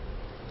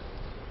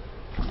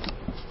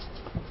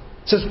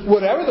 says,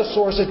 whatever the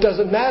source, it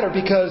doesn't matter,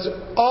 because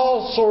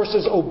all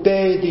sources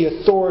obey the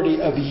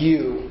authority of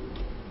you.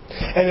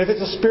 And if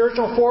it's a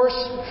spiritual force,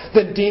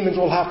 then demons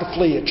will have to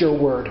flee at your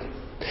word.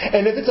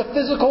 And if it's a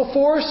physical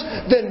force,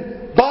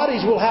 then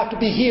bodies will have to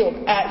be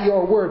healed at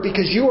your word,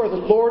 because you are the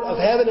Lord of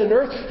heaven and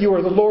earth. You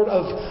are the Lord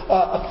of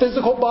a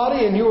physical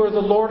body, and you are the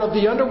Lord of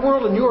the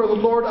underworld, and you are the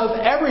Lord of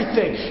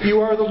everything.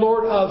 You are the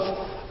Lord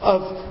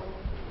of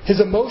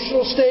his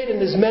emotional state and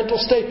his mental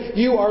state.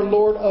 You are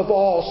Lord of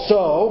all.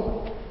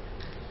 So,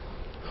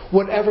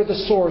 whatever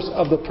the source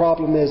of the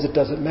problem is, it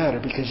doesn't matter,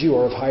 because you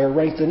are of higher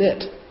rank than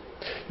it.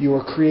 You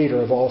are creator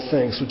of all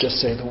things, so just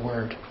say the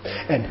word.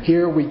 And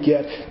here we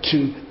get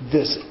to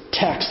this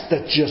text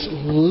that just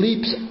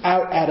leaps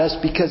out at us,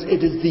 because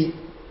it is the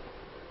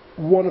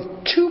one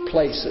of two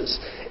places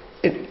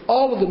in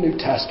all of the New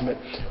Testament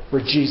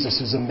where Jesus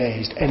is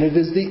amazed. And it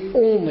is the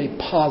only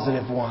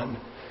positive one.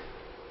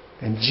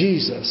 And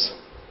Jesus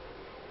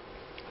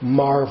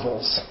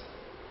marvels.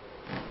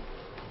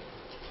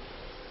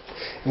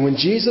 And when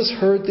Jesus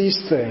heard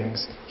these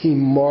things, he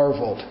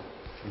marveled.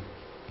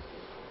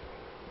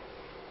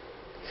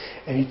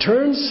 And he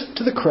turns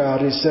to the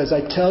crowd and he says,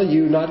 I tell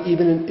you, not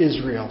even in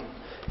Israel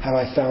have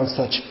I found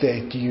such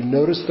faith. Do you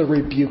notice the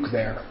rebuke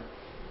there?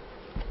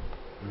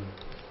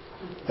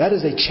 That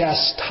is a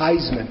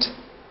chastisement.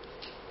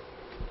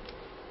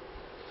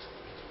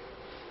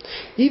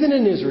 Even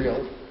in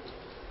Israel,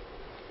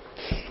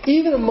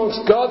 even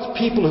amongst God's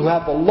people who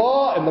have the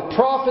law and the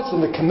prophets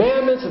and the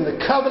commandments and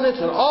the covenants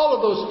and all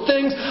of those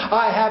things,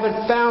 I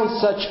haven't found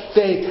such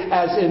faith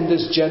as in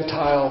this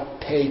Gentile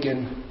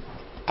pagan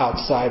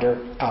outsider,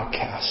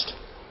 outcast.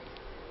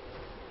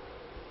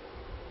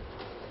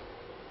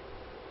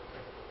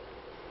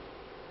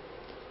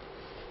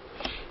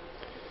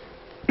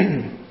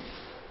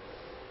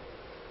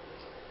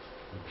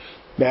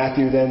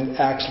 Matthew then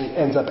actually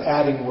ends up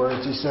adding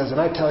words. He says, and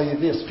I tell you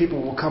this,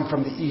 people will come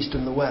from the east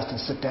and the west and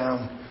sit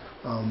down.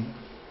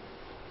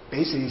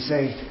 Basically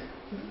saying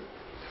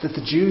that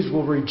the Jews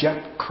will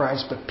reject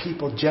Christ, but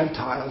people,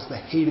 Gentiles, the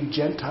hated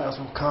Gentiles,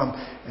 will come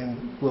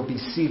and will be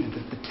seated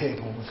at the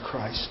table with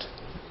Christ.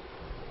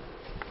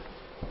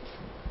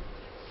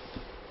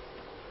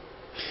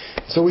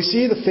 So we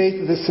see the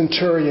faith of this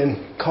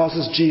centurion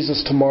causes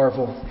Jesus to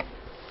marvel.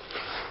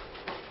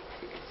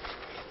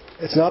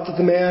 It's not that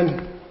the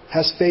man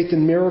has faith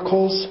in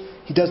miracles.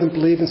 He doesn't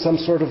believe in some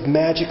sort of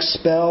magic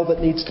spell that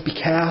needs to be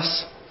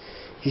cast.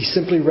 He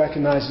simply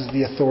recognizes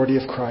the authority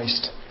of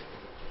Christ.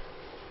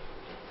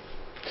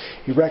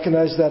 He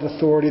recognizes that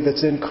authority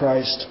that's in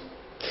Christ.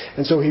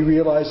 And so he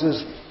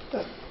realizes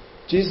that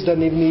Jesus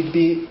doesn't even need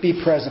to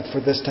be present for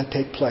this to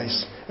take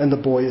place. And the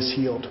boy is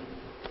healed.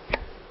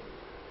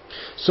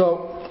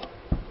 So,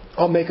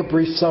 I'll make a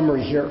brief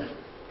summary here.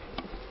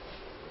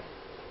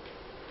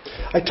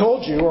 I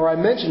told you, or I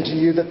mentioned to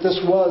you, that this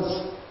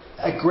was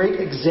a great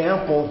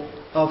example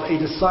of a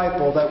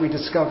disciple that we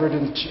discovered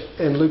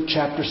in Luke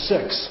chapter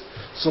 6.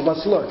 So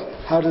let's look.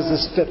 How does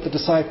this fit the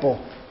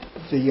disciple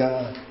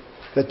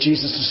that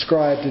Jesus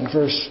described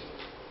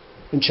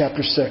in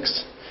chapter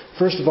 6?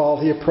 First of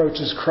all, he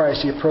approaches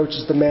Christ. He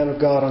approaches the man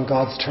of God on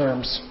God's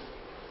terms.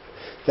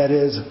 That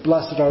is,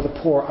 blessed are the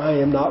poor. I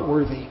am not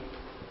worthy.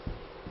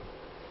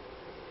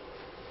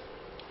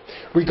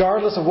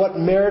 Regardless of what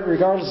merit,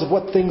 regardless of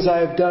what things I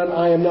have done,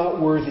 I am not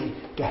worthy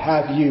to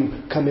have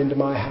you come into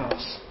my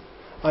house.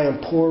 I am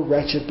poor,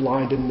 wretched,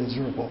 blind, and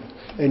miserable,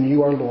 and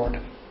you are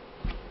Lord.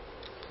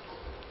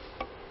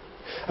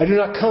 I do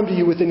not come to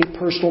you with any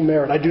personal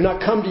merit. I do not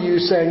come to you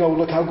saying, oh,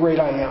 look how great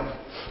I am.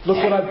 Look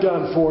what I've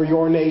done for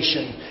your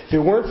nation. If it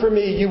weren't for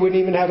me, you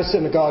wouldn't even have a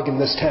synagogue in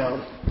this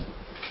town.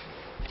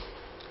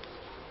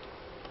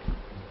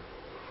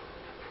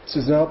 He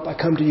says, no, I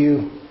come to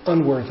you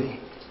unworthy.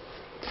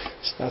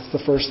 So that's the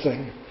first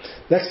thing.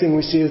 Next thing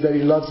we see is that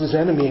he loves his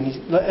enemies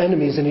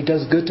and he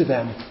does good to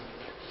them.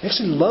 He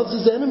actually loves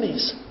his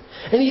enemies.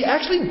 And he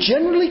actually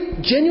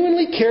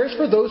genuinely cares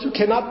for those who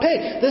cannot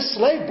pay. This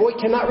slave boy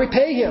cannot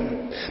repay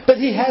him. But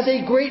he has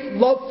a great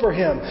love for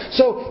him.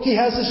 So he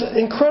has this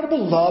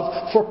incredible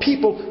love for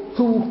people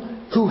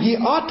who he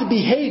ought to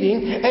be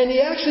hating. And he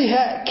actually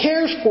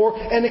cares for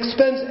and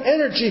expends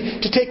energy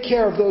to take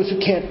care of those who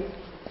can't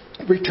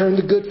return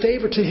the good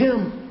favor to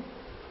him.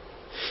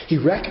 He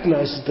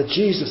recognizes that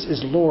Jesus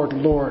is Lord,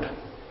 Lord.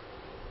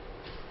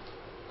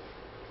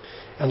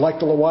 And like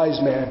the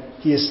wise man,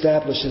 he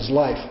established his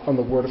life on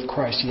the word of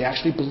Christ. He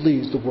actually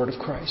believes the word of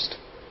Christ.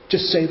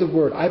 Just say the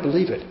word. I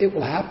believe it. It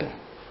will happen.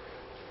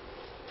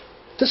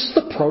 This is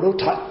the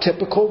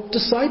prototypical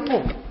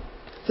disciple.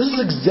 This is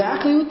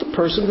exactly what the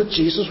person that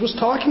Jesus was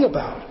talking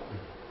about.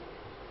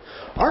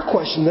 Our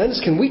question then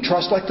is, can we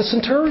trust like the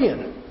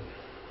centurion?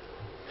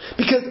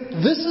 Because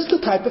this is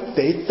the type of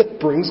faith that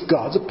brings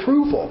God's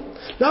approval.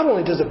 Not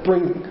only does it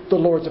bring the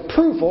Lord's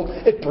approval,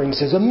 it brings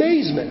His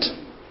amazement.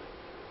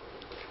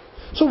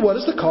 So what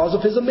is the cause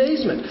of His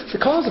amazement? The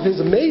cause of His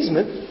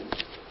amazement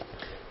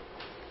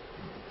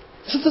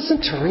is that the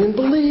centurion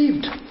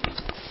believed.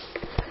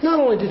 Not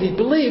only did he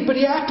believe, but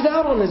he acted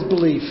out on his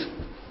belief.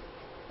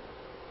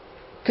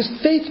 Because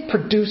faith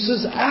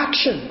produces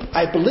action.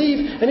 I believe,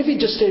 and if he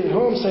just stayed at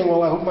home saying,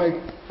 well, I hope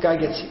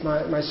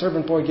my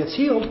servant boy gets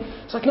healed,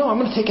 it's like, no, I'm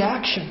going to take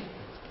action.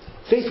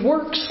 Faith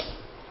works.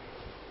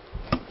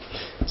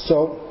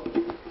 So,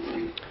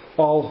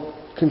 I'll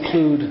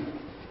conclude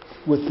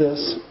with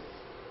this.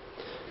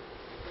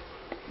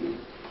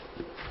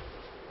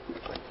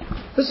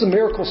 This is a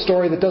miracle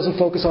story that doesn't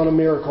focus on a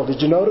miracle.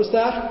 Did you notice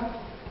that?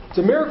 It's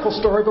a miracle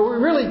story, but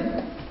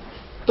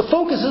the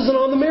focus isn't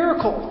on the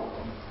miracle.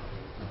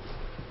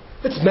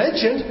 It's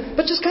mentioned,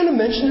 but just kind of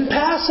mentioned in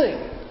passing.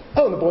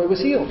 Oh, and the boy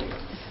was healed.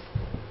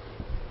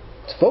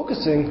 It's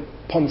focusing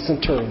upon the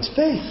centurion's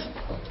faith.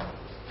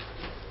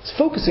 It's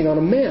focusing on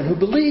a man who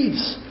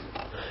believes.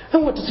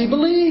 And what does he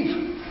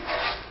believe?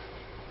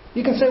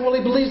 You can say, well,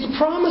 he believes the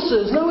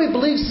promises. No, he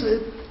believes...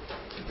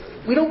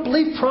 We don't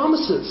believe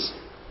promises.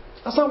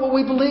 That's not what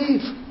we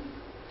believe.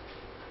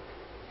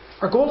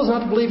 Our goal is not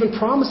to believe in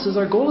promises.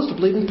 Our goal is to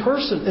believe in a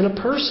person.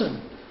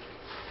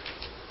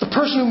 The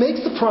person who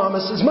makes the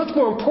promise is much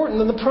more important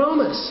than the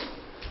promise.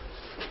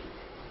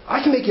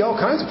 I can make you all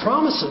kinds of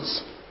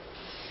promises.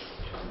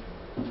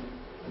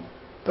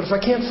 But if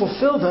I can't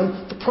fulfill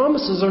them, the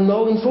promises are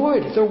null and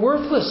void. They're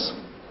worthless.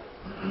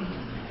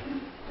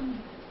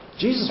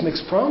 Jesus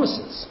makes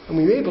promises. And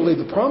we may believe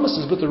the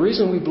promises, but the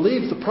reason we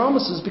believe the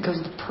promises is because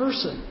of the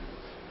person.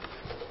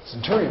 The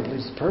centurion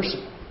believes the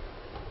person.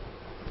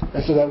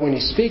 And so that when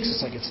he speaks,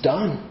 it's like it's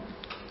done.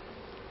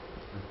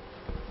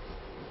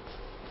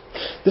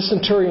 This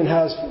centurion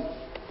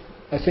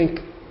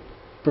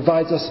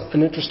provides us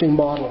an interesting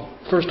model.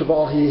 First of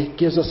all, he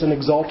gives us an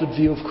exalted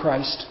view of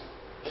Christ.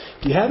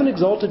 Do you have an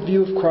exalted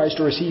view of Christ,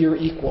 or is He your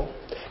equal?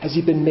 Has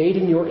He been made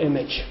in your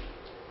image?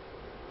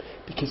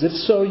 Because if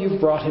so, you've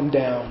brought Him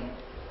down.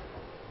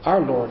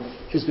 Our Lord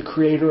is the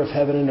creator of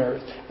heaven and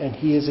earth, and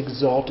He is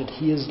exalted.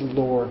 He is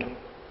Lord.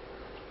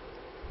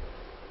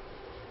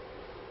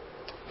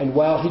 And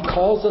while He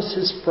calls us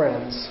His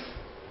friends,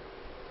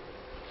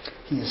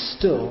 He is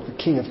still the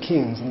King of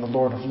kings and the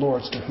Lord of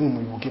lords, to whom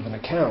we will give an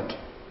account.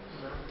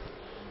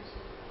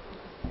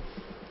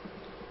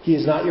 He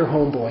is not your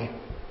homeboy,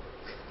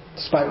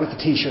 despite what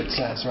the t-shirt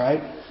says,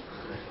 right?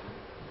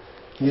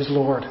 He is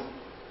Lord.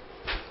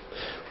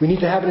 We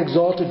need to have an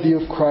exalted view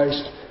of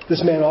Christ.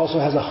 This man also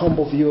has a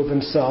humble view of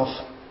himself.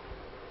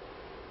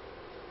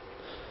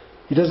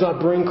 He does not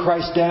bring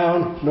Christ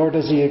down, nor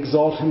does he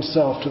exalt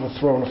himself to the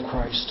throne of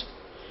Christ.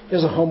 He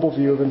has a humble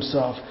view of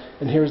himself.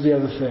 And here's the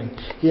other thing.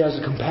 He has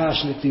a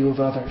compassionate view of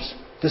others.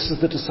 This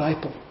is the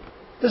disciple.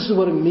 This is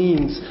what it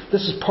means.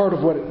 This is part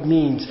of what it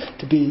means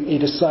to be a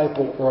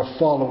disciple or a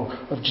follower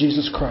of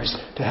Jesus Christ.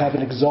 To have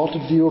an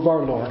exalted view of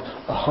our Lord,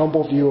 a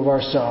humble view of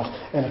ourselves,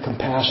 and a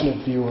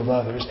compassionate view of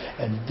others.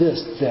 And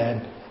this,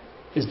 then,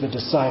 is the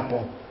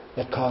disciple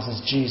that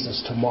causes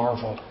Jesus to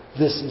marvel.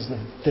 This is the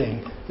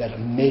thing that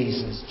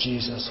amazes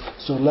Jesus.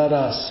 So let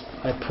us,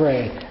 I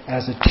pray,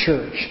 as a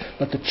church,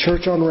 let the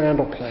church on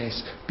Randall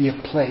Place be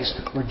a place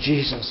where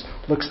Jesus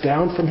looks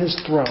down from His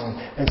throne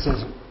and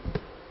says,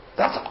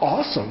 that's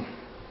awesome.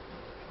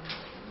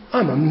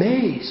 I'm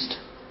amazed.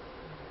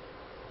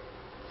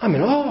 I'm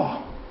in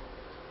awe.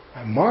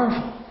 I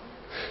marvel.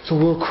 So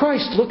will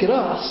Christ look at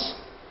us,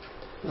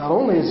 not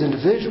only as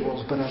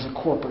individuals, but as a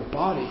corporate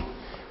body?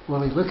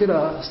 Will He look at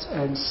us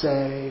and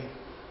say,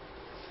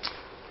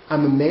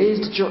 I'm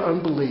amazed at your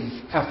unbelief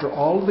after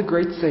all of the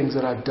great things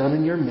that I've done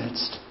in your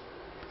midst,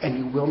 and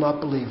you will not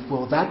believe.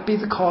 Will that be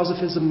the cause of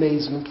His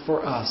amazement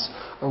for us?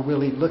 Or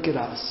will He look at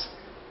us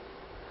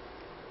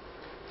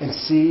and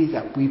see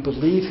that we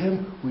believe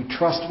Him, we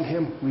trust in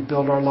Him, we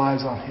build our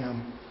lives on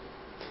Him,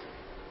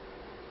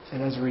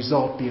 and as a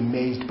result be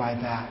amazed by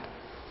that?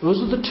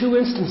 Those are the two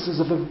instances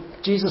of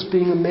Jesus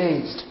being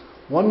amazed.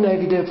 One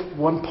negative,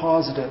 one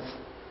positive.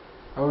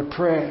 I would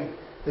pray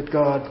that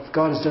God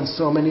has done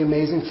so many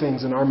amazing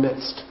things in our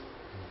midst.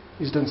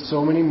 He's done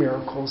so many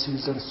miracles.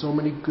 He's done so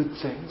many good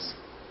things.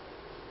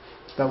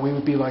 That we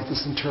would be like the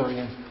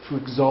centurion, to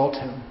exalt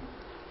Him,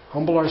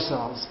 humble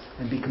ourselves,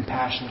 and be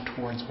compassionate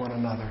towards one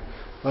another.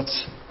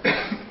 Let's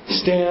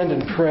stand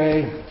and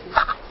pray,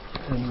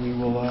 and we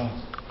will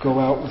go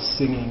out with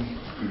singing.